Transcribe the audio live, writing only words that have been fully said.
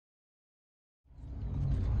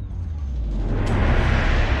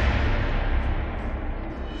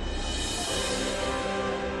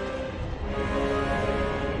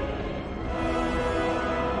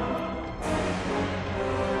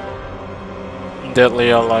Deadly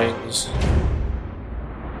Alliance.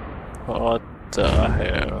 What the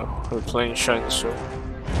hell? We're playing Shansu.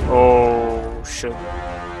 Oh shit.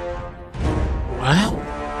 What?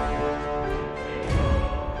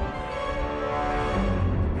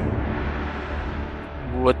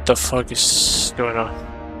 What the fuck is going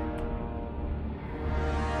on?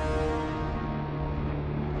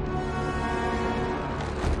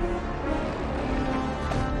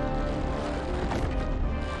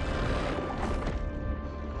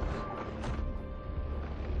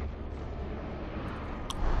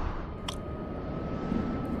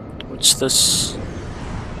 What's this?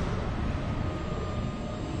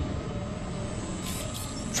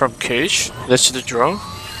 From Cage? That's the drone?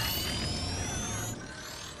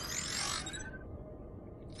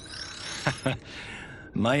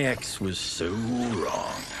 My ex was so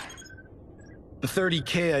wrong. The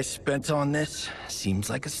 30K I spent on this seems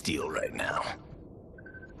like a steal right now.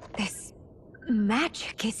 This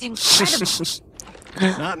magic is incredible.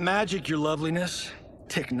 Not magic, your loveliness.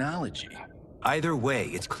 Technology. Either way,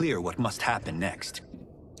 it's clear what must happen next.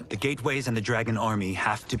 The gateways and the dragon army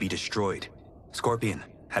have to be destroyed. Scorpion,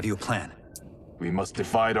 have you a plan? We must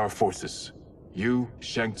divide our forces. You,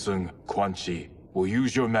 Shang Tsung, Quan Chi will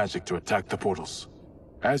use your magic to attack the portals.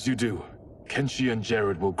 As you do, Kenshi and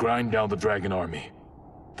Jared will grind down the dragon army.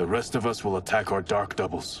 The rest of us will attack our dark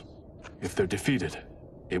doubles. If they're defeated,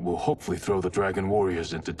 it will hopefully throw the dragon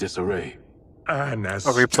warriors into disarray. And as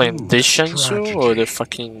Are we playing this Shansu or the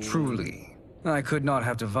fucking... Truly, I could not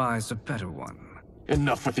have devised a better one.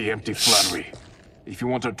 Enough with the empty flattery. If you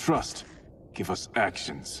want our trust, give us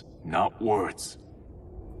actions, not words.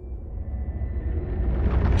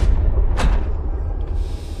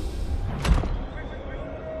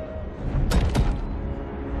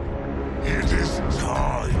 It is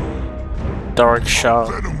time. Dark Shot?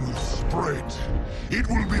 Venom will spread. It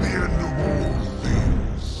will be the end of all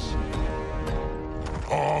things.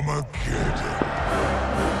 Armageddon.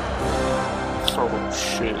 Oh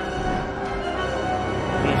shit.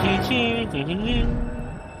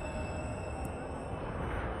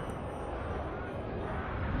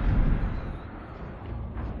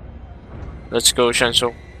 Let's go,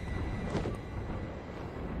 Shansu.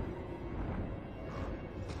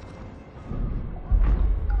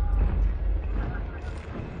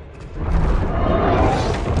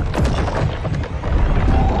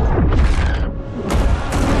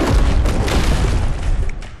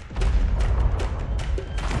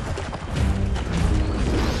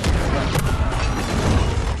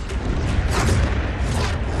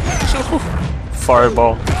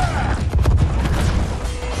 Fireball.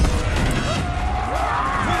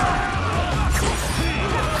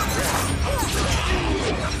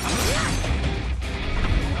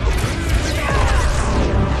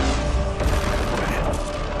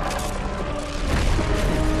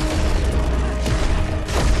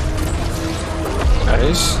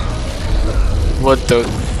 Nice. What the?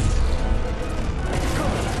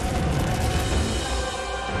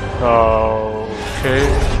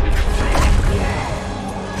 Okay.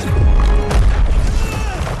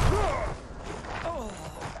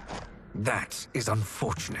 That is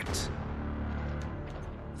unfortunate.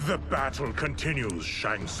 The battle continues,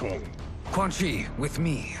 Shang Tsung. Quan Chi, with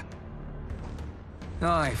me.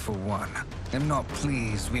 I, for one, am not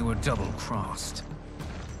pleased we were double-crossed.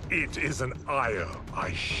 It is an ire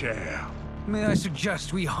I share. May I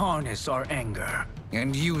suggest we harness our anger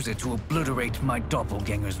and use it to obliterate my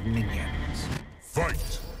doppelganger's minions?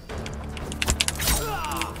 Fight!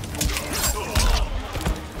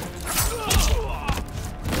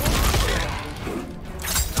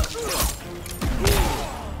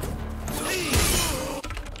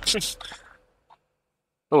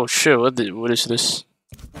 Oh shit, what is this?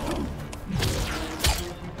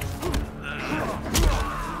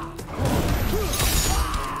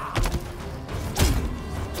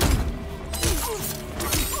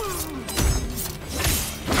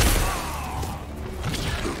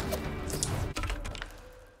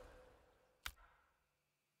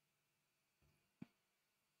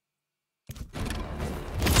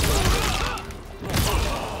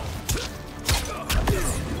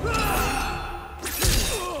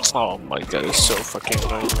 Oh my god, it's so fucking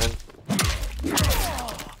annoying, man.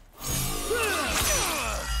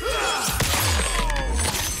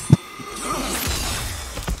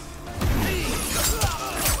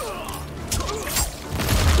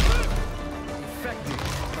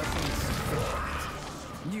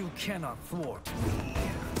 You cannot thwart me.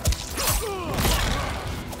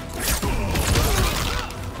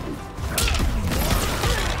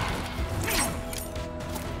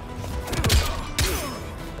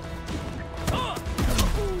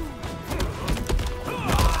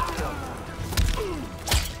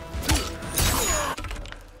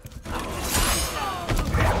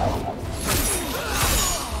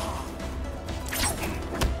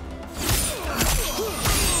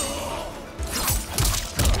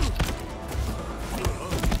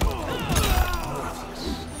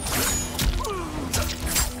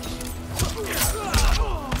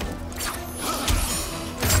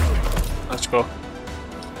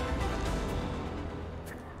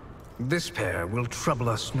 This pair will trouble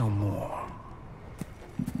us no more.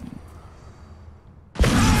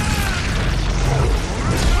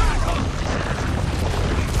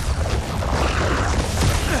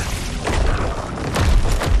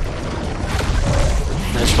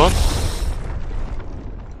 Nice one.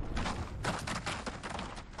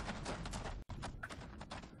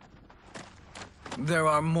 There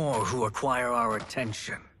are more who require our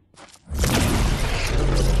attention.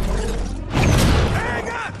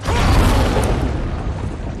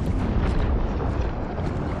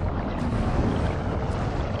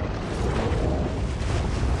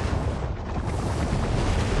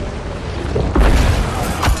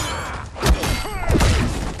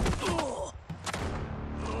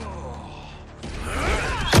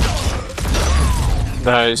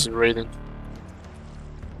 Nice raiding.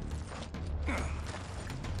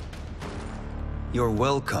 You're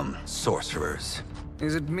welcome, sorcerers.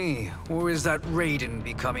 Is it me, or is that Raiden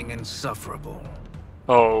becoming insufferable?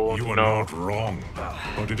 Oh You are no. not wrong,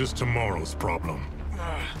 but it is tomorrow's problem.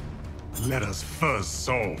 Let us first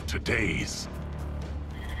solve today's.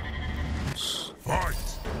 Fight!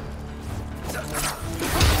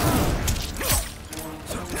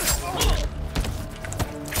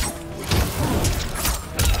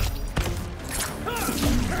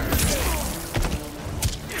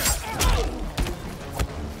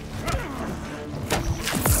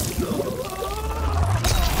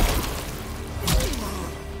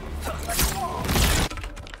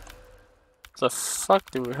 The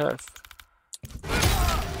fuck do we have?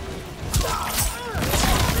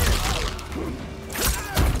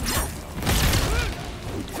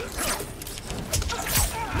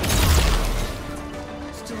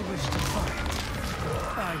 Still wish to fight?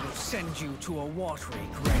 I will send you to a watery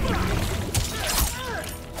grave.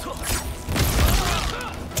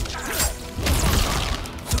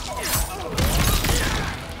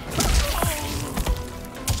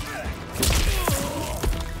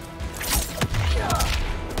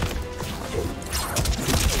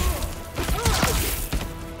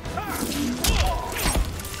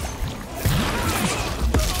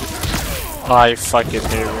 I fucking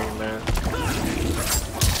hear you, man.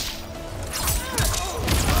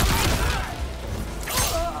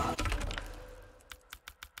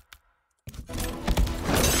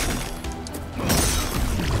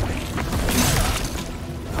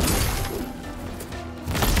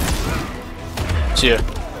 Yeah.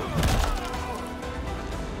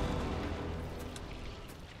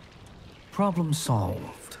 Problem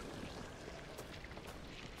solved.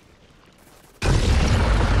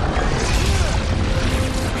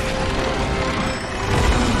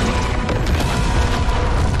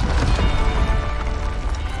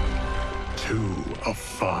 Of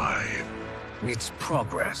 5. It's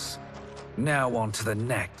progress. Now on to the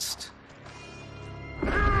next.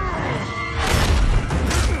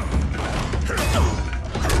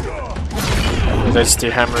 That's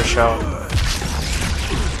the hammer shot.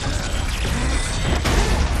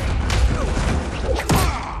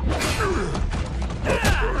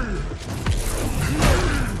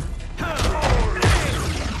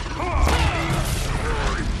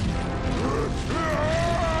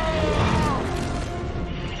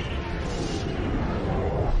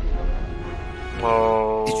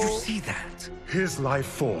 Oh. Did you see that? His life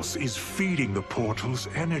force is feeding the portal's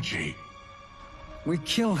energy. We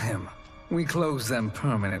kill him. We close them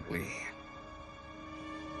permanently.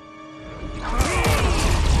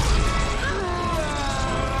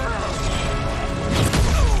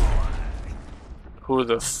 Who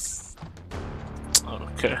the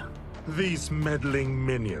Okay. These meddling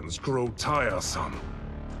minions grow tiresome.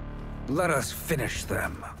 Let us finish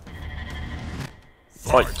them.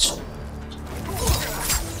 Fight.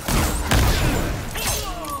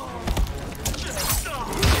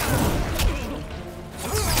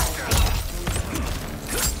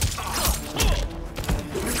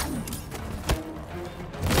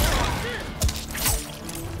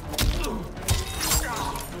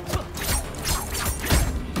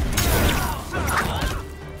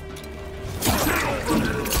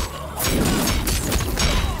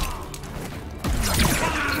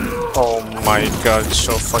 Oh my god, it's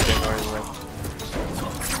so fucking annoying, man.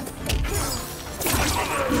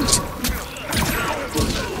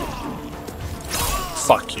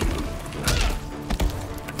 Fuck you.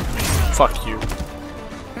 Fuck you.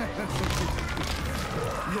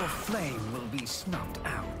 Your flame will be snuffed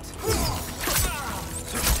out.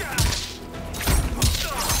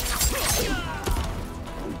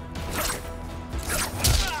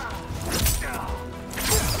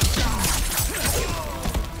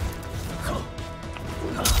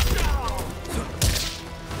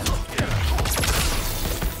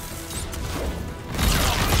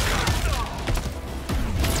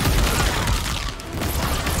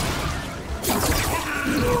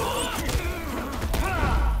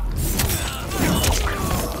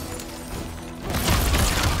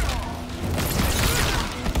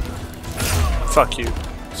 Fuck you.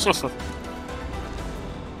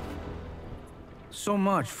 So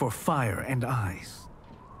much for fire and ice.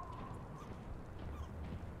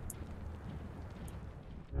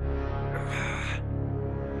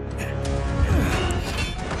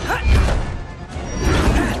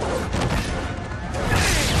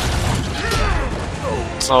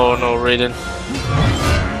 Oh no, Raiden.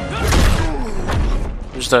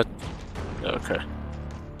 Who's that? Okay.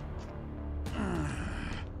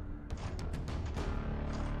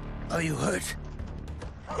 Are you hurt?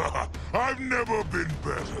 I've never been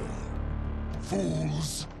better.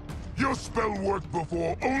 Fools. Your spell worked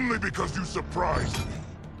before only because you surprised me.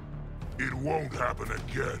 It won't happen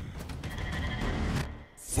again.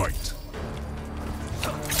 Fight.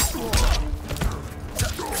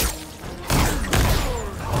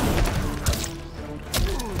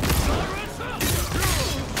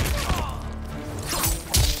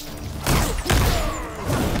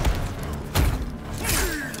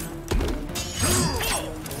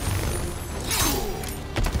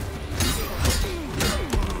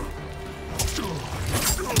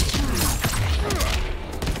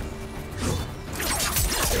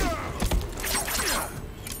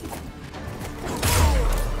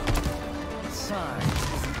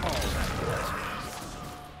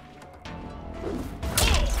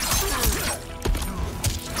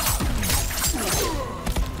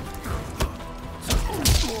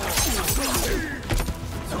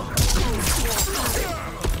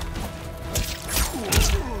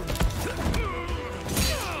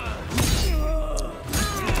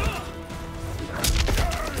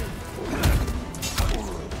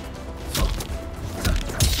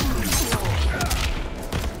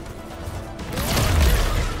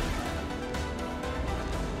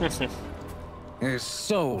 His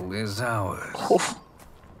soul is ours. Oh,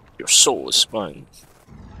 your soul is mine.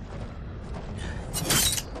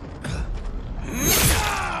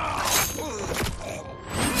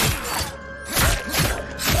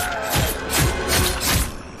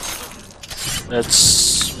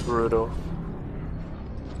 That's brutal.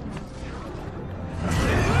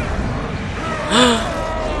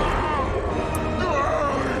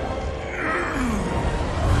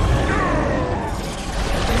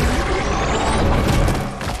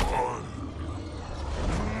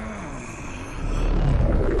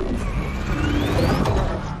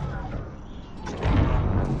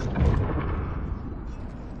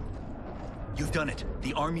 You've done it.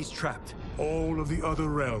 The army's trapped. All of the other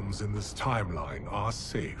realms in this timeline are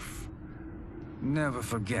safe. Never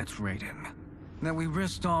forget, Raiden, that we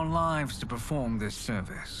risked our lives to perform this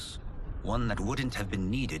service. One that wouldn't have been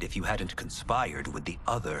needed if you hadn't conspired with the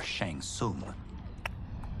other Shang Tsung.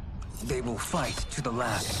 They will fight to the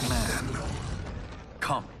last man.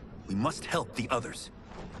 Come, we must help the others.